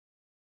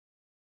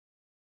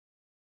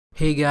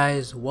Hey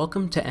guys,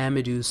 welcome to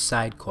Amadou's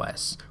side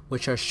quests,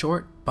 which are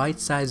short,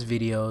 bite-sized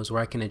videos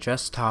where I can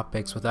address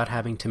topics without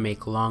having to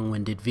make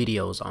long-winded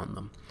videos on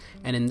them.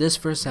 And in this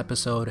first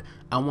episode,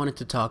 I wanted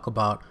to talk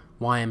about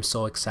why I'm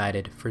so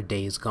excited for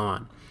Days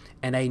Gone.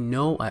 And I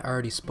know I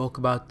already spoke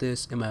about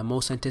this in my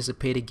most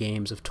anticipated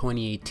games of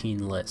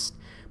 2018 list,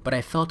 but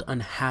I felt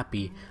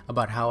unhappy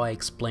about how I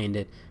explained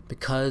it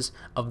because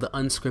of the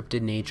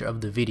unscripted nature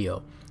of the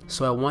video.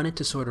 So I wanted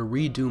to sort of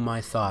redo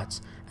my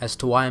thoughts as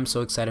to why I'm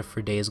so excited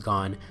for Days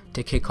Gone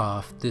to kick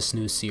off this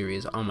new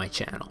series on my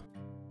channel.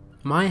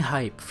 My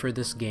hype for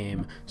this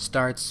game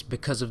starts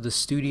because of the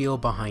studio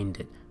behind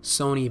it,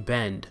 Sony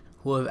Bend,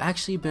 who have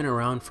actually been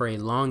around for a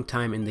long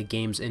time in the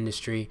games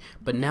industry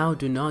but now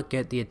do not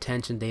get the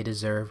attention they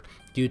deserve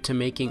due to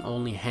making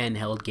only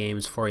handheld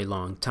games for a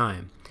long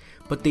time.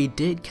 But they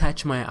did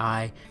catch my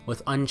eye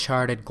with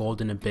Uncharted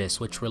Golden Abyss,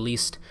 which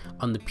released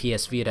on the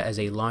PS Vita as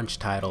a launch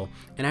title,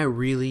 and I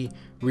really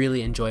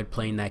enjoyed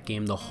playing that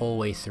game the whole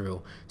way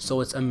through.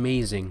 So it's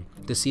amazing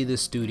to see the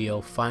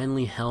studio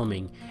finally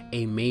helming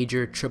a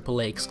major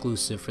AAA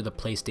exclusive for the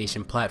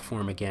PlayStation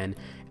platform again,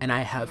 and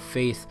I have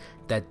faith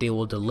that they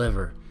will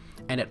deliver.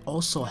 And it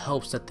also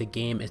helps that the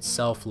game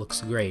itself looks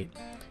great.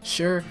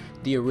 Sure,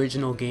 the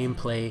original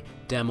gameplay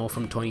demo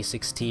from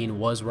 2016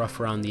 was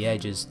rough around the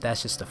edges,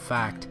 that's just a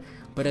fact.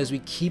 But as we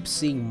keep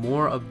seeing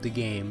more of the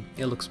game,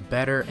 it looks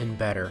better and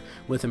better,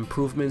 with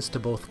improvements to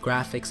both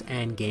graphics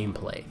and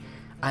gameplay.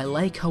 I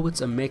like how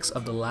it's a mix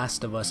of The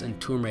Last of Us and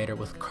Tomb Raider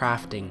with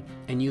crafting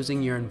and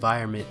using your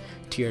environment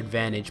to your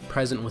advantage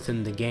present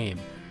within the game.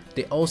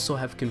 They also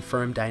have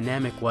confirmed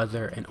dynamic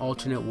weather and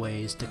alternate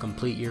ways to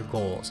complete your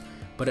goals,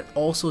 but it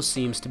also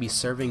seems to be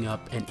serving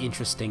up an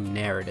interesting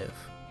narrative.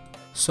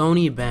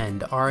 Sony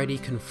Bend already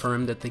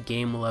confirmed that the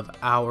game will have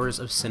hours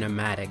of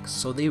cinematics,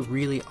 so they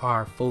really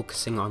are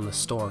focusing on the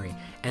story,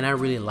 and I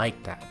really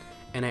like that.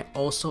 And I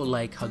also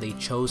like how they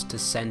chose to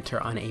center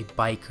on a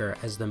biker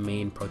as the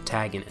main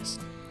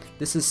protagonist.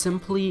 This is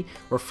simply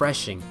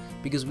refreshing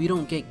because we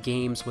don't get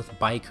games with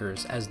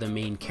bikers as the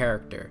main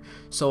character,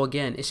 so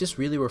again, it's just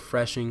really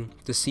refreshing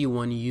to see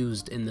one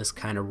used in this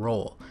kind of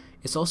role.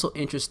 It's also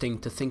interesting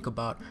to think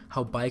about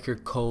how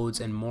biker codes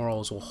and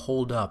morals will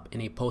hold up in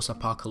a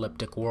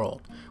post-apocalyptic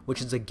world,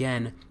 which is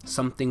again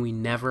something we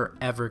never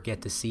ever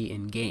get to see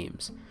in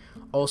games.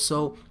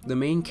 Also, the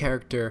main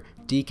character,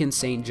 Deacon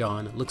St.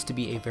 John, looks to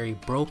be a very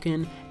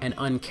broken and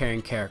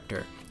uncaring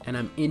character, and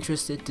I'm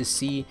interested to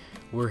see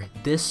where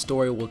this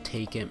story will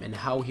take him and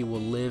how he will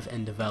live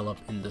and develop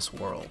in this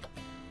world.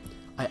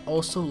 I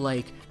also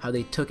like how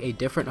they took a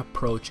different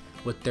approach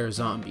with their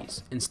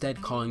zombies,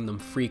 instead calling them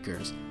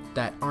freakers,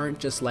 that aren't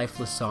just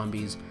lifeless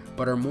zombies,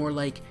 but are more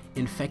like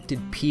infected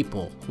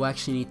people who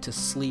actually need to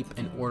sleep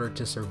in order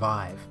to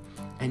survive.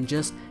 And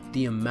just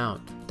the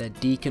amount that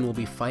Deacon will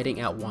be fighting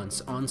at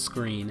once on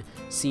screen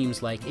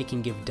seems like it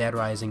can give Dead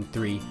Rising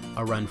 3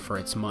 a run for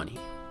its money.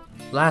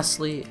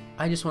 Lastly,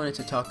 I just wanted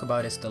to talk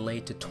about its delay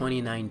to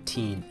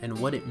 2019 and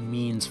what it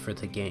means for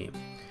the game.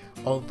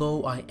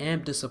 Although I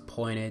am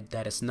disappointed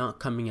that it's not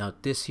coming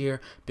out this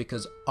year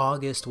because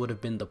August would have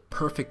been the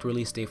perfect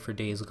release date for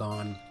Days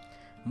Gone,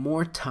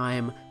 more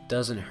time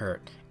doesn't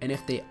hurt, and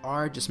if they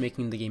are just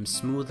making the game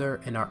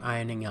smoother and are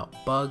ironing out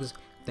bugs,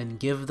 then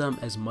give them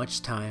as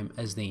much time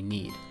as they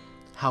need.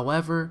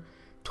 However,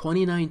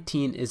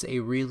 2019 is a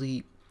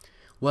really,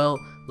 well,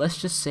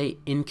 let's just say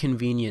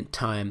inconvenient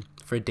time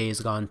for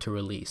Days Gone to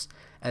release,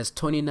 as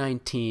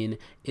 2019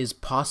 is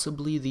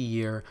possibly the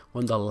year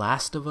when The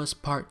Last of Us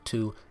Part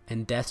 2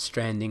 and Death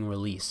Stranding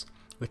release,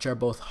 which are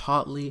both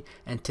hotly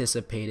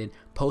anticipated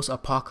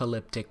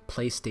post-apocalyptic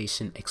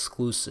PlayStation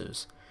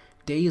exclusives.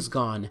 Days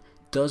Gone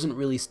doesn't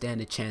really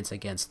stand a chance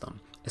against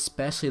them,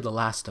 especially The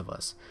Last of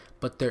Us,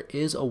 but there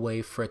is a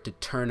way for it to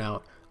turn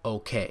out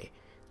okay.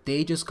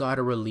 They just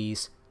gotta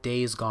release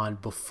Days Gone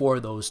before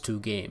those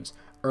two games,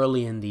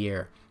 early in the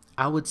year.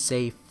 I would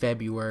say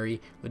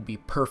February would be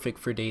perfect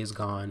for Days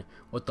Gone,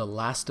 with The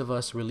Last of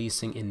Us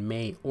releasing in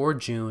May or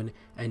June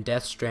and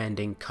Death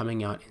Stranding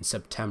coming out in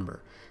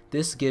September.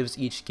 This gives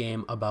each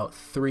game about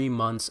 3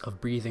 months of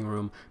breathing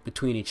room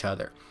between each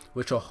other,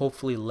 which will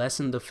hopefully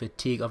lessen the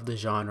fatigue of the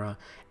genre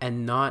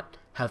and not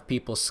have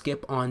people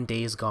skip on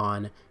Days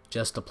Gone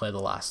just to play The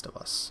Last of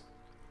Us.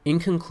 In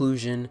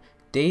conclusion,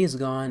 Days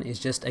Gone is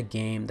just a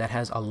game that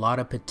has a lot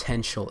of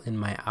potential in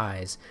my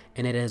eyes,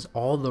 and it has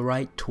all the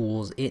right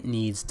tools it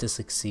needs to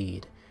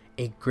succeed.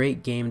 A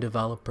great game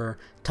developer,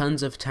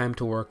 tons of time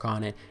to work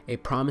on it, a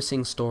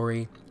promising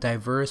story,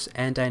 diverse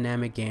and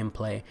dynamic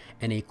gameplay,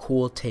 and a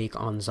cool take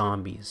on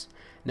zombies.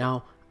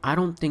 Now, I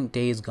don't think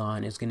Days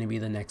Gone is going to be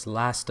the next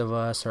Last of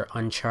Us or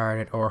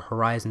Uncharted or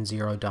Horizon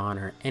Zero Dawn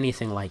or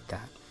anything like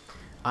that.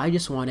 I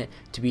just want it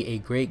to be a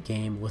great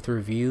game with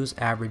reviews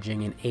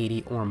averaging an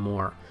 80 or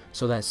more,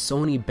 so that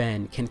Sony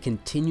Bend can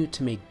continue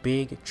to make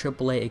big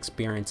AAA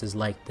experiences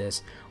like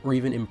this, or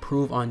even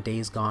improve on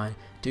Days Gone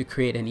to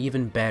create an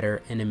even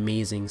better and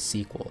amazing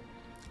sequel.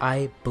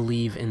 I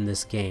believe in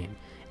this game,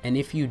 and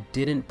if you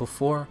didn't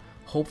before,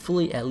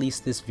 hopefully at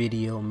least this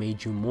video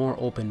made you more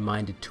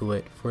open-minded to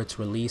it for its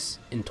release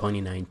in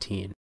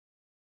 2019.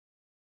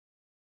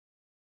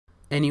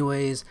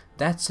 Anyways,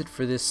 that's it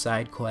for this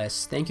side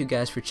quest. Thank you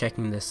guys for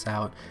checking this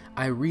out.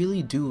 I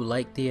really do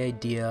like the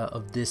idea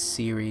of this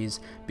series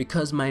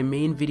because my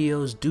main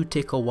videos do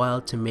take a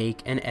while to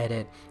make and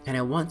edit, and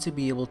I want to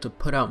be able to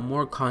put out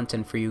more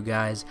content for you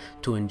guys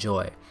to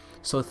enjoy.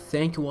 So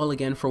thank you all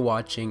again for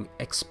watching.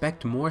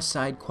 Expect more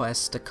side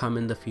quests to come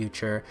in the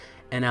future,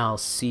 and I'll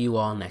see you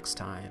all next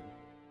time.